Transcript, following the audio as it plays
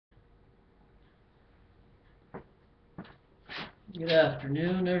Good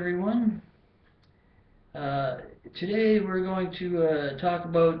afternoon, everyone. Today we're going to talk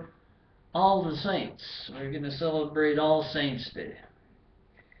about All the Saints. We're going to celebrate All Saints Day.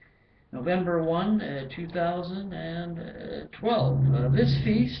 November 1, 2012. This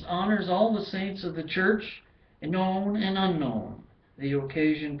feast honors all the saints of the Church, known and unknown. The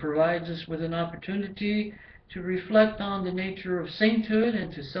occasion provides us with an opportunity to reflect on the nature of sainthood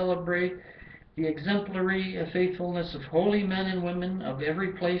and to celebrate the exemplary faithfulness of holy men and women of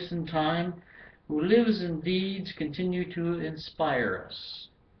every place and time whose lives and deeds continue to inspire us.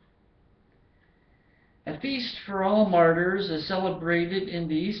 A feast for all martyrs is celebrated in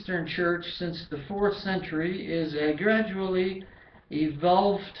the Eastern Church since the 4th century is gradually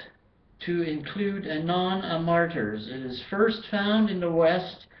evolved to include non-martyrs. It is first found in the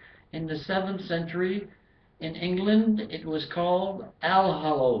West in the 7th century. In England it was called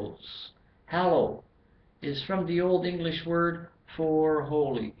Allhallows. Hallow is from the Old English word for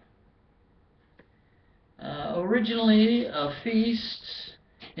holy. Originally a feast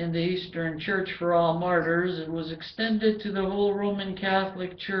in the Eastern Church for all martyrs, it was extended to the whole Roman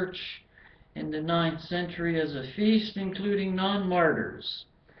Catholic Church in the 9th century as a feast including non-martyrs.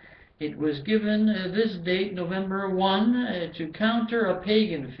 It was given this date, November 1, to counter a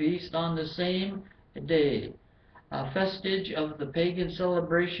pagan feast on the same day. A vestige of the pagan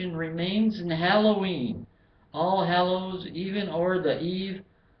celebration remains in Halloween, All Hallows Even, or the Eve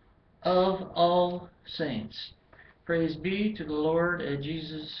of All Saints. Praise be to the Lord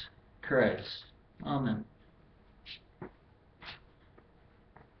Jesus Christ. Amen.